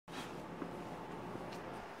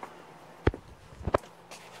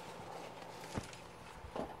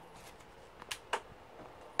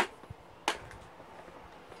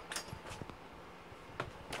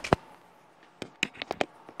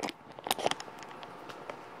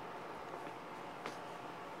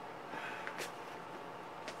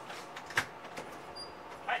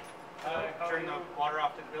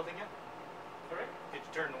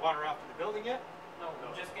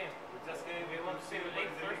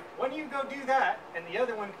go do that, and the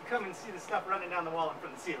other one can come and see the stuff running down the wall in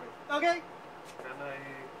front of the ceiling. Okay?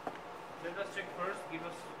 Let us check first. Give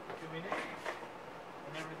us a few minutes,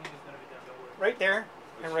 and everything is gonna be done. Don't worry. Right there,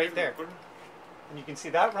 and right there. And you can see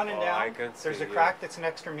that running down. I can see, there's a crack that's an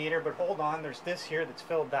extra meter, but hold on, there's this here that's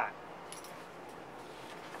filled that.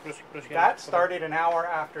 That started an hour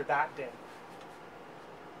after that did.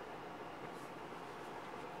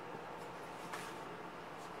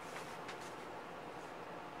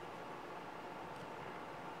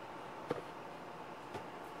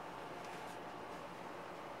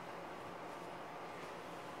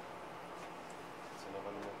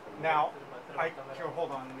 Now, here,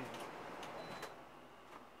 hold on.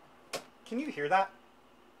 Can you hear that?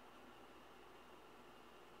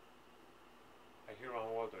 I hear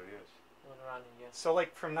on water, yes. Running, yes. So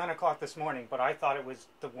like from 9 o'clock this morning, but I thought it was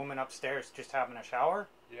the woman upstairs just having a shower.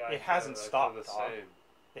 Yeah, it hasn't stopped, the dog. same.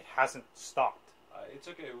 It hasn't stopped. It's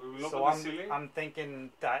okay. We will So open the ceiling. I'm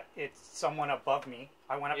thinking that it's someone above me.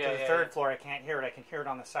 I went up to the third floor. I can't hear it. I can hear it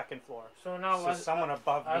on the second floor. So now, so someone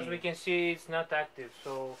above me. As we can see, it's not active.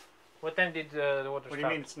 So, what time did the water stop? What do you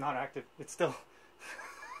mean it's not active? It's still.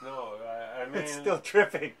 No, I mean it's still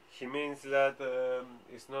tripping. He means that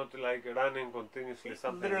it's not like running continuously.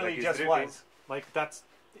 Something literally like just dripping. was. Like that's.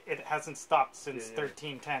 It hasn't stopped since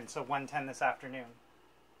 13:10. So 1:10 this afternoon.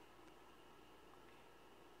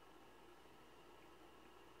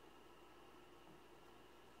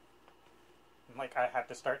 Like I had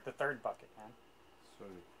to start the third bucket, man.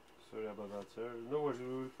 Sorry about that, sir. No worries, we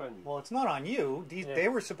will find it. Well, it's not on you. They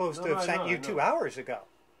were supposed to have sent you 2 hours ago.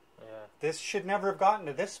 Yeah. This should never have gotten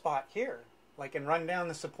to this spot here, like and run down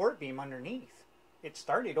the support beam underneath. It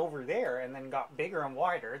started over there and then got bigger and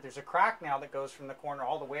wider. There's a crack now that goes from the corner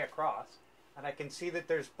all the way across, and I can see that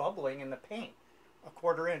there's bubbling in the paint, a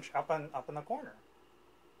 1/4 inch up in the corner.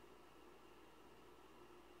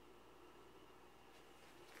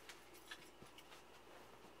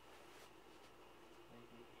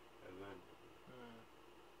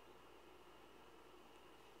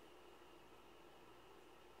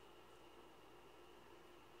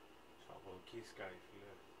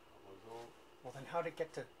 Well, then how'd it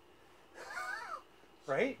get to...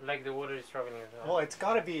 right? Like the water is traveling as well. Well, it's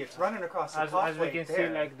got to be. It's running across the top as we can plate see,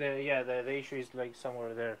 there. like the issue is like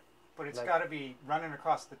somewhere there. But it's like, got to be running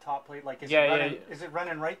across the top plate. Like, is it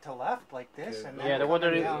running right to left like this? And then the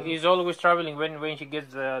water is always traveling when she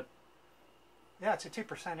gets the... Yeah, it's a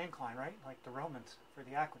 2% incline, right? Like the Romans for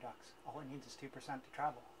the aqueducts. All it needs is 2% to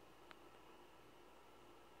travel.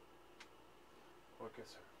 Okay,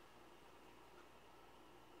 sir.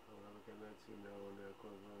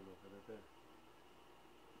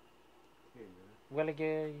 Βγάλε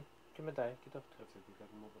και μετά, κοίτα αυτό.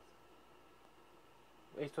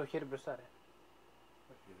 Έχεις το χέρι μπροστά, ρε.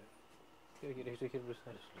 Όχι, έχεις το χέρι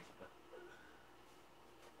μπροστά, ρε.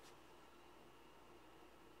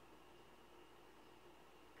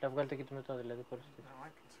 Βγάλτε και το μετά, δηλαδή, χωρίς και... No,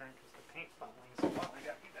 I'm concerned because the paint bubbling so well. I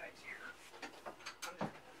got you guys here.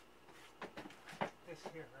 This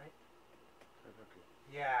here, right?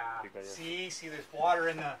 Yeah. See, there's water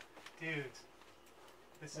in the... Dudes.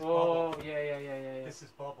 This is bubbled. Yeah. This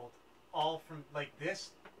is bubbled. All from, like, this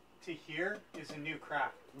to here is a new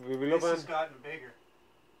crack. This has gotten bigger.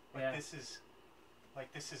 Like,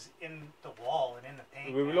 this is in the wall and in the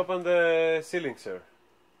paint. We will open the ceiling, sir.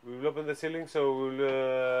 We will open the ceiling, so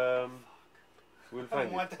we'll find it. I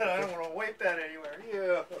don't want that. I don't want to wipe that anywhere.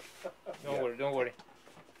 Yeah. Don't worry.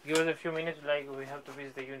 Give us a few minutes, like we have to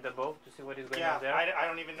visit the unit above to see what is going on there. I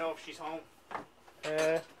don't even know if she's home.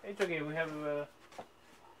 It's okay. We have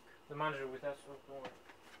the manager with us, so don't worry.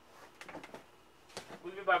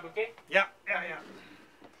 We'll be back, okay? Yeah.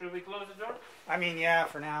 Should we close the door? I mean, yeah,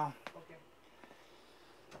 for now.